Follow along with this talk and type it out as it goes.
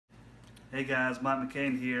Hey guys, Mike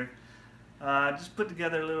McCain here. I just put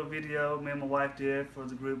together a little video me and my wife did for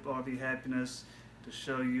the group RV Happiness to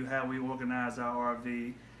show you how we organize our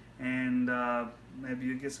RV, and maybe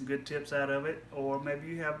you get some good tips out of it, or maybe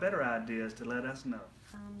you have better ideas to let us know.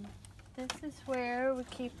 This is where we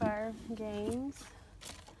keep our games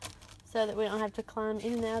so that we don't have to climb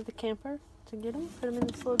in and out of the camper to get them. Put them in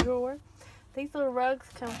this little drawer. These little rugs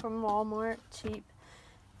come from Walmart, cheap.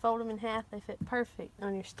 Fold them in half, they fit perfect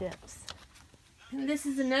on your steps. And this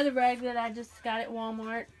is another rug that I just got at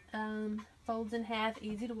Walmart. Folds in half,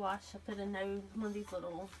 easy to wash. I put one of these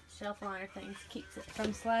little shelf liner things, keeps it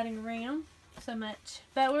from sliding around so much.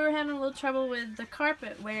 But we were having a little trouble with the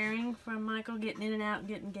carpet wearing from Michael getting in and out,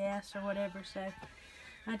 getting gas or whatever, so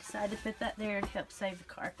I decided to put that there to help save the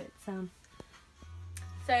carpet. So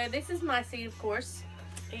this is my seat, of course,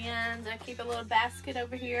 and I keep a little basket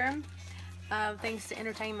over here of things to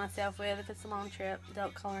entertain myself with if it's a long trip,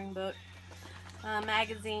 adult coloring book,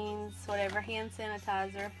 magazines, whatever, hand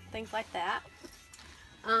sanitizer, things like that.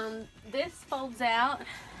 This folds out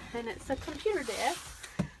and it's a computer desk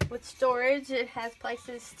with storage. It has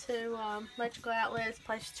places to electrical outlets,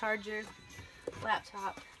 place charger,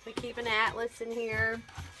 laptop. We keep an atlas in here,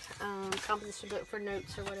 composition book for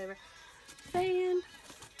notes or whatever. Fan.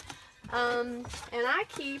 And I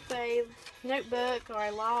keep a notebook or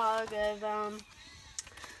a log of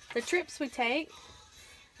the trips we take,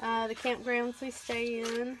 the campgrounds we stay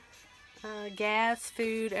in, gas,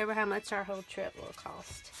 food, ever how much our whole trip will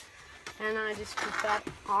cost. And I just keep that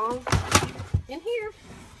all in here,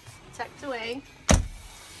 tucked away.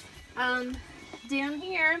 Down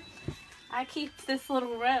here, I keep this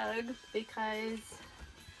little rug because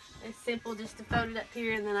it's simple just to fold it up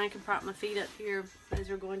here, and then I can prop my feet up here as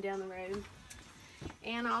we're going down the road.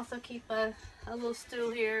 And I also keep a little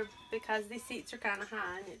stool here because these seats are kind of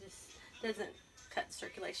high and it just doesn't cut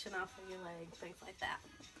circulation off of your leg, things like that.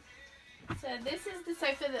 So this is the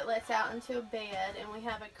sofa that lets out into a bed, and we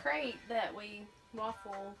have a crate that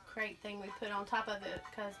waffle crate thing we put on top of it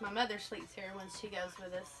because my mother sleeps here when she goes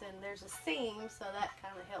with us, and there's a seam, so that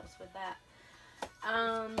kind of helps with that.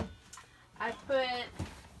 I put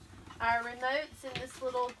our remotes in this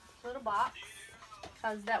little box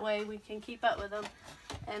because that way we can keep up with them,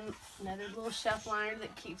 and another little shelf liner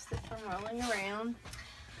that keeps it from rolling around.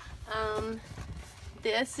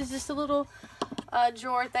 This is just a little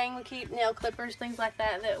drawer thing. We keep nail clippers, things like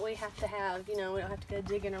that we have to have. You know, we don't have to go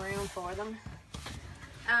digging around for them.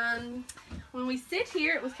 When we sit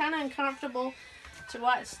here, it was kind of uncomfortable to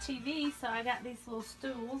watch TV, so I got these little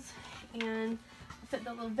stools, and I put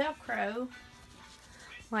the little Velcro,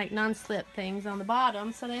 like non-slip things on the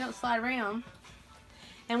bottom so they don't slide around.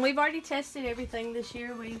 And we've already tested everything this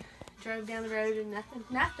year. We drove down the road and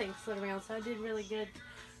nothing slid around, so I did really good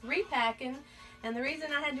repacking. And the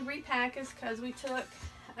reason I had to repack is because we took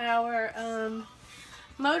our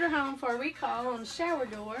motorhome for a recall on the shower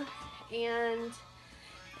door, and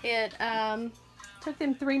it took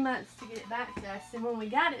them 3 months to get it back to us. And when we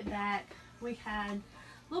got it back, we had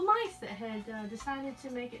little mice that had decided to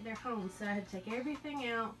make it their home, so I had to take everything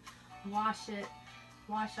out, wash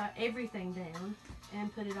out everything down,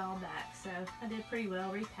 and put it all back. So I did pretty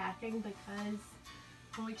well repacking because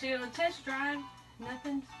when we took it on a test drive,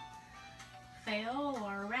 nothing fell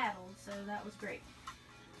or rattled, so that was great.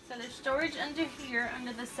 So there's storage under here,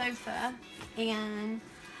 under the sofa, and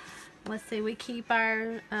let's see, we keep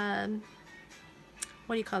our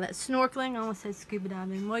what do you call that, snorkeling? I almost said scuba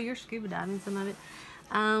diving. Well, you're scuba diving, some of it.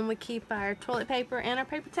 We keep our toilet paper and our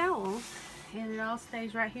paper towels, and it all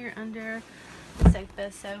stays right here under the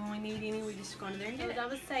sofa, so when we need any, we just go under there and get it. As I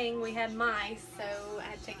was saying, we had mice, so I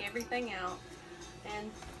had to take everything out,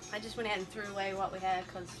 and I just went ahead and threw away what we had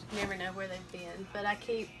because you never know where they've been. But I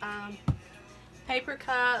keep paper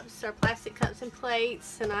cups or plastic cups and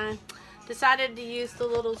plates, and I decided to use the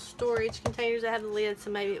little storage containers that have the lid, so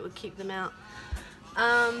maybe it would keep them out.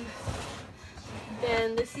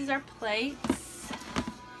 Then this is our plates,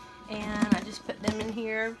 and I just put them in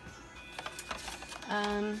here.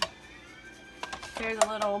 They're the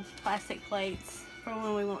little plastic plates for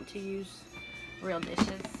when we want to use real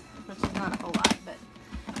dishes, which is not a whole lot, but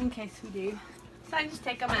in case we do. So I just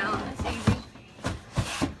take them out, it's easy.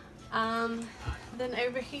 Then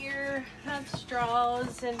over here I have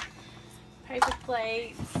straws and paper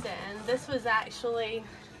plates, and this was actually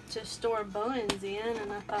to store buns in,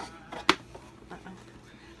 and I thought,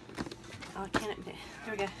 oh, can it be?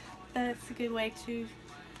 There we go. That's a good way to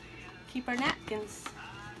keep our napkins.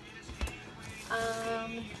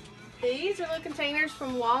 These are little containers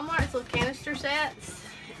from Walmart. It's little canister sets,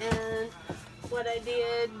 and what I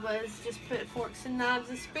did was just put forks and knives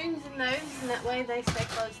and spoons in those, and that way they stay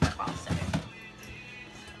closed up also.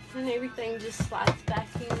 And everything just slides back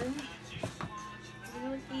in.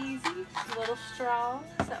 Really easy. Little straws.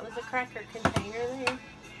 That was a cracker container there.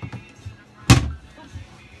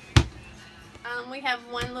 We have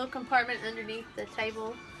one little compartment underneath the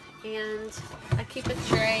table, and I keep a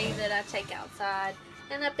tray that I take outside,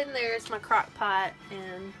 and up in there is my crock pot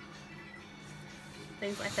and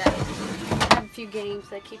things like that. I have a few games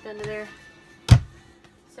that I keep under there.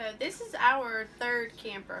 So this is our third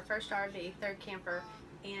camper, first RV, third camper,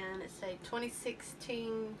 and it's a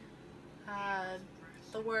 2016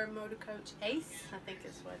 Thor Motor Coach Ace, I think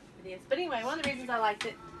is what it is. But anyway, one of the reasons I liked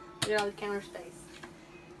it, we got all the counter space.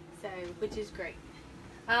 So, which is great.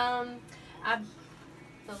 The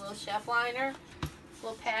little shelf liner,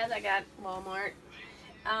 little pads I got at Walmart.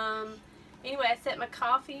 Anyway, I set my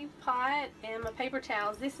coffee pot and my paper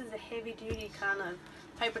towels. This is a heavy duty kind of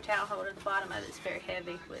paper towel holder at the bottom of it. It's very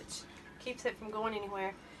heavy, which keeps it from going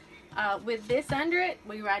anywhere. With this under it,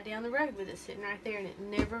 we ride down the road with it sitting right there, and it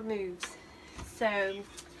never moves. So,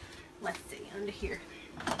 let's see, under here.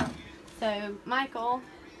 So, Michael,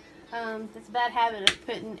 it's a bad habit of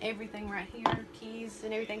putting everything right here, keys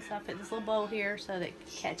and everything, so I put this little bowl here so that it can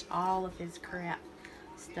catch all of his crap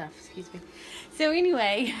stuff, excuse me. So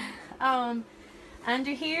anyway,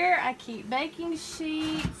 under here I keep baking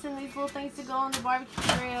sheets and these little things to go on the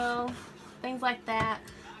barbecue grill, things like that.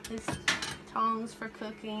 These tongs for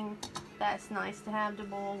cooking, that's nice to have to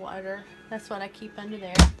boil water. That's what I keep under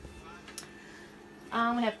there.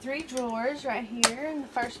 We have 3 drawers right here, and the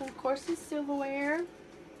first one of course is silverware.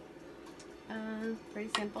 Pretty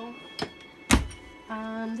simple.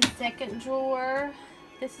 The second drawer,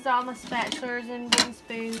 this is all my spatulas and wooden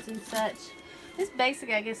spoons and such. This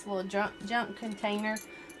basically, I guess, a little junk container.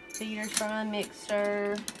 Feeders from a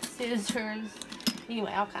mixer, scissors,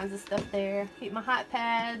 anyway, all kinds of stuff there. Keep my hot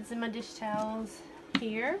pads and my dish towels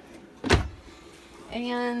here.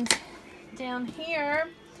 And down here,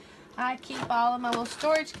 I keep all of my little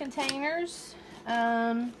storage containers,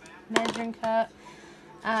 measuring cup.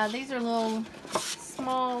 These are little,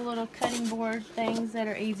 small little cutting board things that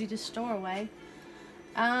are easy to store away.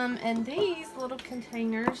 And these little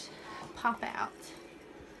containers pop out,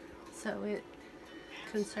 so it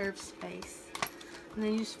conserves space. And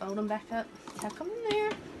then you just fold them back up, tuck them in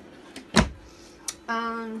there.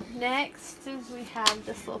 Next is we have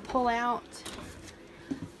this little pull-out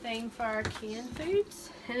thing for our canned foods,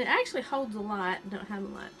 and it actually holds a lot. Don't have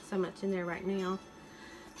so much in there right now.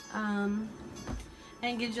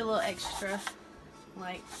 And gives you a little extra,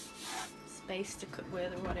 like, space to cook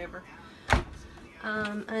with or whatever.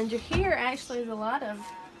 Under here actually is a lot of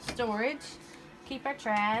storage. Keep our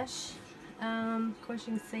trash. Of course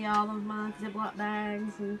you can see all of my Ziploc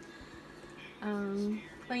bags and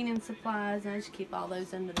cleaning supplies. I just keep all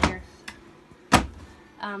those under there.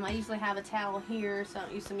 I usually have a towel here, so I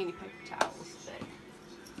don't use so many paper towels.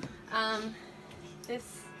 But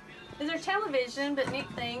this is our television, but neat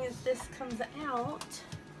thing is this comes out,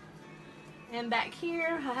 and back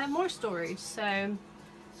here I have more storage. So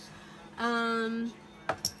I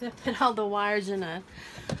put all the wires in a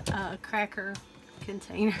cracker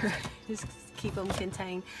container. Just keep them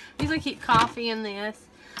contained. I usually keep coffee in this.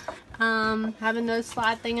 Have a no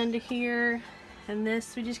slide thing under here, and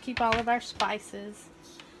this we just keep all of our spices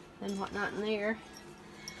and whatnot in there.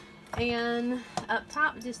 And up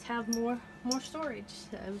top just have more storage.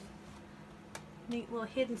 So neat little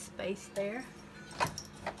hidden space there.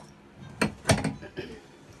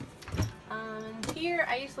 Here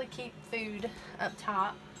I usually keep food up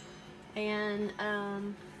top, and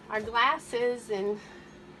our glasses, and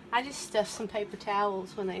I just stuff some paper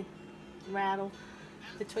towels when they rattle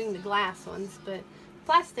between the glass ones, but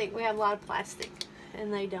plastic, we have a lot of plastic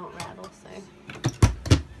and they don't rattle. So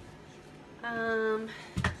of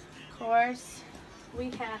course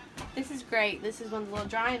we have, this is great, this is one of the little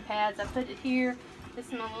drying pads. I put it here. This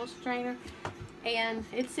is my little strainer, and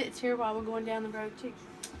it sits here while we're going down the road too.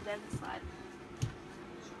 That's the slide.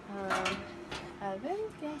 Oven,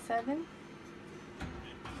 gas oven.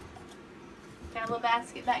 Got a little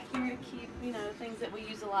basket back here to keep, you know, things that we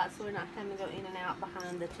use a lot, so we're not having to go in and out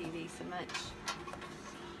behind the TV so much.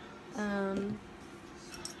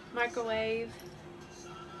 Microwave,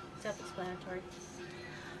 self-explanatory.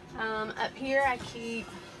 Up here I keep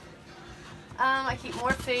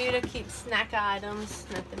more food. I keep snack items.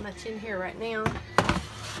 Nothing much in here right now.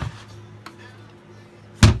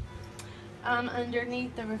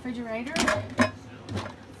 Underneath the refrigerator,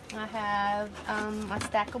 I have my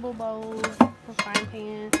stackable bowls, a frying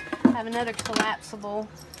pan. I have another collapsible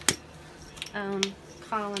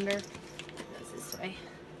colander. way.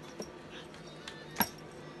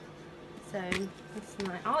 So it's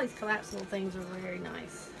nice. All these collapsible things are very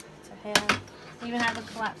nice to have. Even have a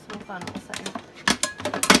collapsible funnel. So.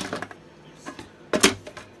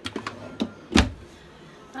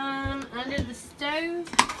 Under the stove,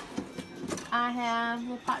 I have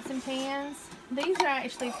little pots and pans. These are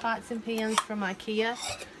actually pots and pans from IKEA.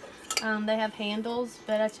 They have handles,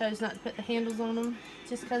 but I chose not to put the handles on them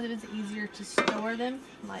just because it was easier to store them.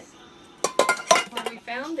 Like, well, we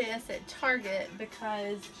found this at Target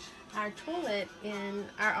because our toilet in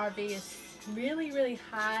our RV is really, really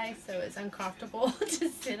high, so it's uncomfortable to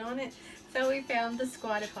sit on it. So we found the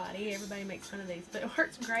squatty potty. Everybody makes fun of these, but it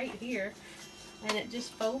works great here. And it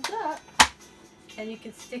just folds up, and you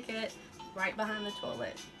can stick it right behind the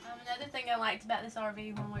toilet. Another thing I liked about this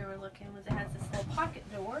RV when we were looking was it has this little pocket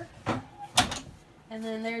door. And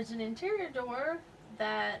then there's an interior door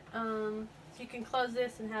that you can close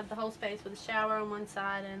this and have the whole space with a shower on one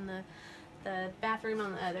side and the bathroom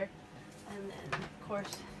on the other. And then, of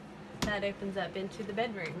course, that opens up into the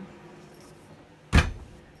bedroom.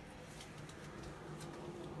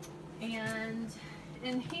 And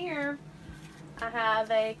in here, I have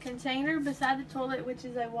a container beside the toilet, which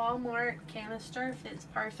is a Walmart canister. Fits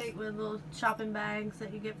perfect with little shopping bags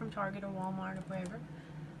that you get from Target or Walmart or wherever.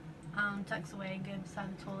 Tucks away good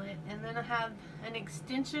beside the toilet. And then I have an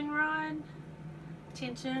extension rod.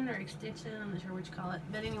 Tension or extension, I'm not sure what you call it.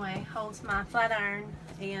 But anyway, holds my flat iron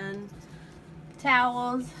and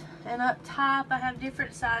towels. And up top I have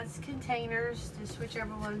different size containers, just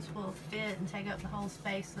whichever ones will fit and take up the whole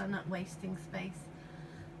space so I'm not wasting space.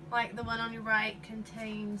 Like the one on your right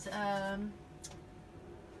contains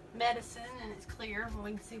medicine, and it's clear where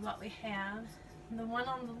we can see what we have. The one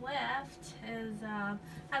on the left is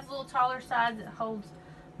has a little taller size that holds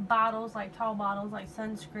bottles, like tall bottles like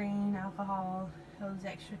sunscreen, alcohol, those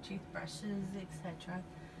extra toothbrushes, etc.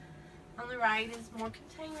 On the right is more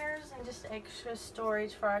containers and just extra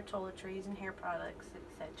storage for our toiletries and hair products,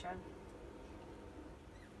 etc.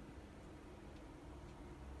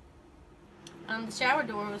 The shower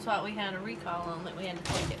door was what we had a recall on, that we had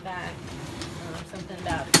to take it back. Something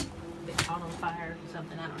about it caught on fire or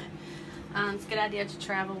something, I don't know. It's a good idea to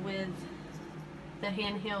travel with the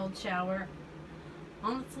handheld shower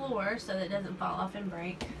on the floor so that it doesn't fall off and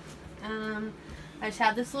break. I just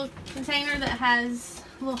have this little container that has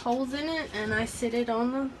little holes in it, and I sit it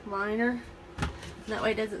on the liner. That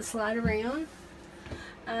way it doesn't slide around.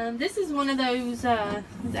 This is one of those,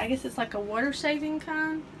 I guess it's like a water saving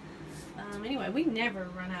kind. Anyway, we never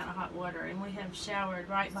run out of hot water, and we have showered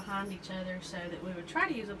right behind each other so that we would try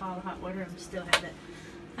to use up all the hot water and still have it.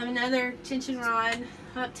 I have another tension rod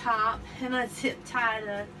up top, and I zip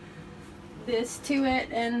tie this to it,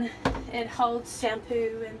 and it holds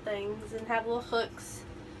shampoo and things, and have little hooks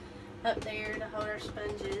up there to hold our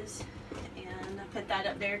sponges. And I put that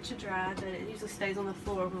up there to dry, but it usually stays on the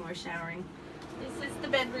floor when we're showering. This is the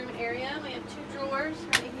bedroom area. We have two drawers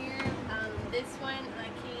right here. This one I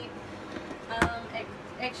keep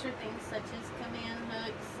extra things such as command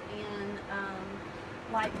hooks and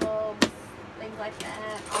light bulbs, things like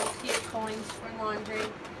that. Also coins for laundry.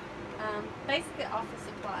 Basically office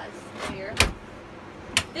supplies there.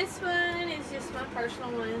 This one is just my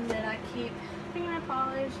personal one that I keep fingernail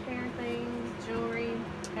polish, hair things, jewelry,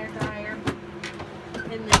 hair dryer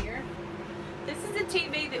in there. This is a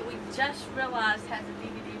TV that we just realized has a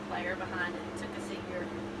DVD player behind it. It took us a year.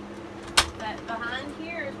 But behind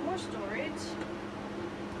here is more storage.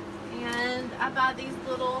 And I buy these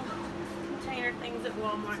little container things at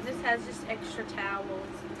Walmart. This has just extra towels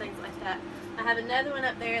and things like that. I have another one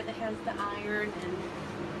up there that has the iron and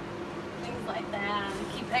things like that.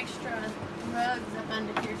 And keep extra rugs up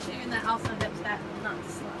under here too, and that also helps that not to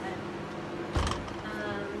slide.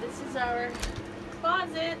 This is our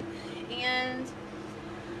closet, and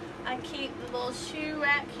I keep the little shoe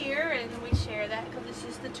rack here, and we share that because it's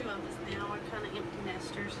just the two of us now. We're kind of empty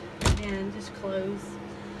nesters and just clothes.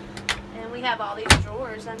 And we have all these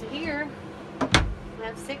drawers under here. We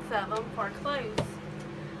have 6 of them for clothes.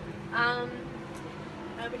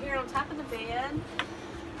 Over here on top of the bed,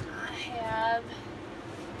 I have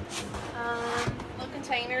little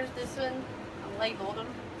containers. This one, I labeled them.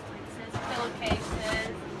 It says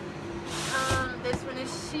pillowcases. This one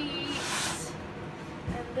is sheets.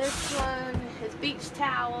 And this one is beach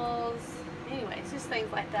towels. Anyway, it's just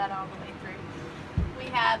things like that all the way through. We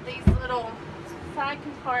have these little side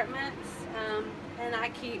compartments, and I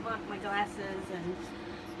keep like my glasses and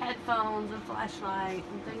headphones and flashlight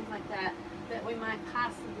and things like that that we might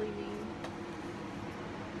possibly need.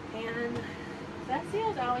 And that's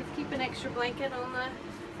it. I always keep an extra blanket on the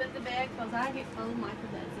foot of the bed because I get cold. Michael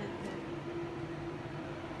doesn't.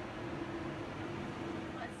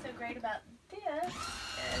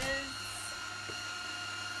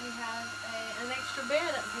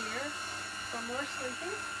 more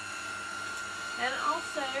sleeping. And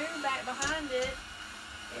also, back behind it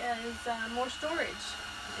is more storage.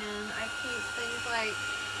 And I keep things like,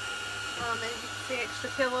 as you can see, extra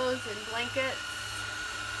pillows and blankets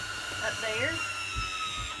up there.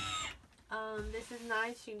 This is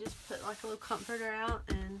nice. You can just put like a little comforter out,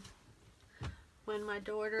 and when my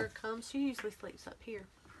daughter comes, she usually sleeps up here.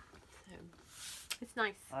 So it's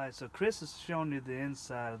nice. Alright, so Chris has shown you the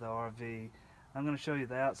inside of the RV. I'm going to show you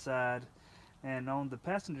the outside. And on the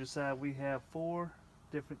passenger side, we have 4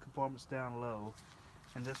 different compartments down low.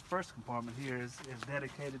 And this first compartment here is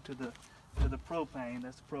dedicated to the propane.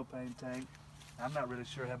 That's the propane tank. I'm not really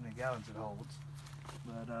sure how many gallons it holds,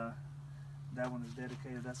 but that one is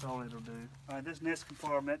dedicated. That's all it'll do. Alright, this next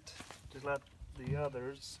compartment, just like the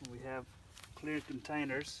others, we have clear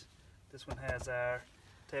containers. This one has our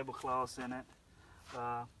tablecloths in it.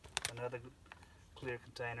 Another clear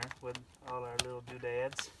container with all our little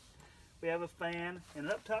doodads. We have a fan,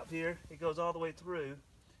 and up top here, it goes all the way through.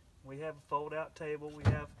 We have a fold-out table. We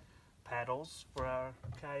have paddles for our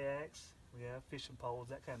kayaks. We have fishing poles,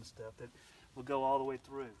 that kind of stuff that will go all the way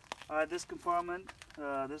through. All right, this compartment,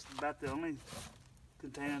 this is about the only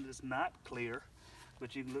container that's not clear,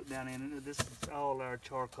 but you can look down in it. This is all our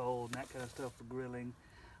charcoal and that kind of stuff for grilling.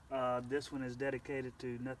 This one is dedicated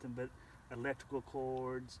to nothing but electrical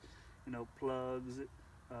cords, you know, plugs,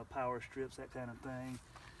 power strips, that kind of thing.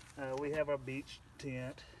 We have our beach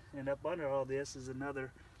tent, and up under all this is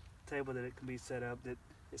another table that it can be set up that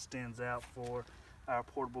extends out for our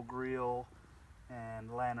portable grill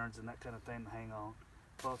and lanterns and that kind of thing to hang on.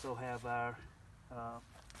 We also have our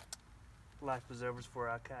life preservers for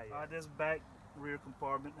our kayak. This back rear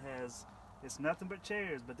compartment has, it's nothing but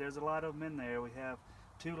chairs, but there's a lot of them in there. We have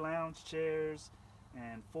 2 lounge chairs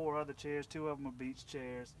and 4 other chairs. 2 of them are beach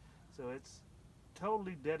chairs, so it's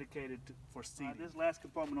totally dedicated for seating. This last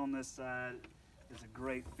compartment on this side is a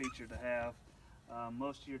great feature to have.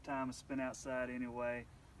 Most of your time is spent outside anyway,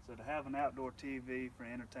 so to have an outdoor TV for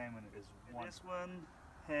entertainment is wonderful. This one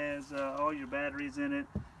has all your batteries in it,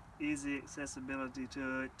 easy accessibility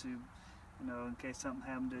to it, to, you know, in case something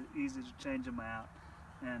happened, easy to change them out,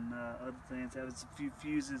 and other things. There's a few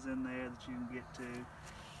fuses in there that you can get to.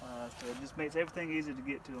 So it just makes everything easy to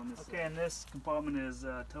get to on this side. And this compartment is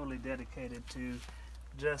totally dedicated to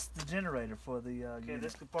just the generator for the unit.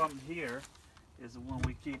 This compartment here is the one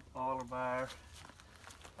we keep all of our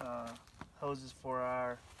hoses for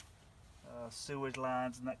our sewage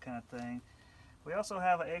lines and that kind of thing. We also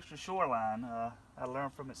have an extra shoreline. I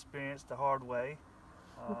learned from experience the hard way.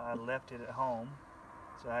 I left it at home,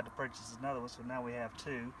 so I had to purchase another one, so now we have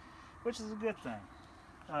 2, which is a good thing.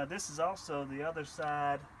 This is also the other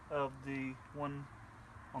side of the one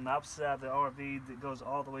on the opposite side of the RV that goes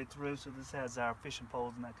all the way through, so this has our fishing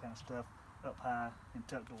poles and that kind of stuff up high and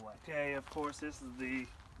tucked away. Okay, of course, this is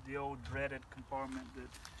the old dreaded compartment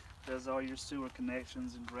that does all your sewer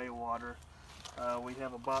connections and gray water. We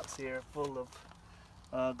have a box here full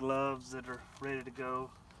of gloves that are ready to go,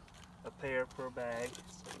 a pair per bag,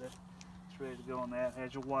 so that's ready to go on that. It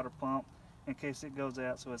has your water pump in case it goes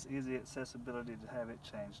out, so it's easy accessibility to have it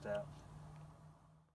changed out.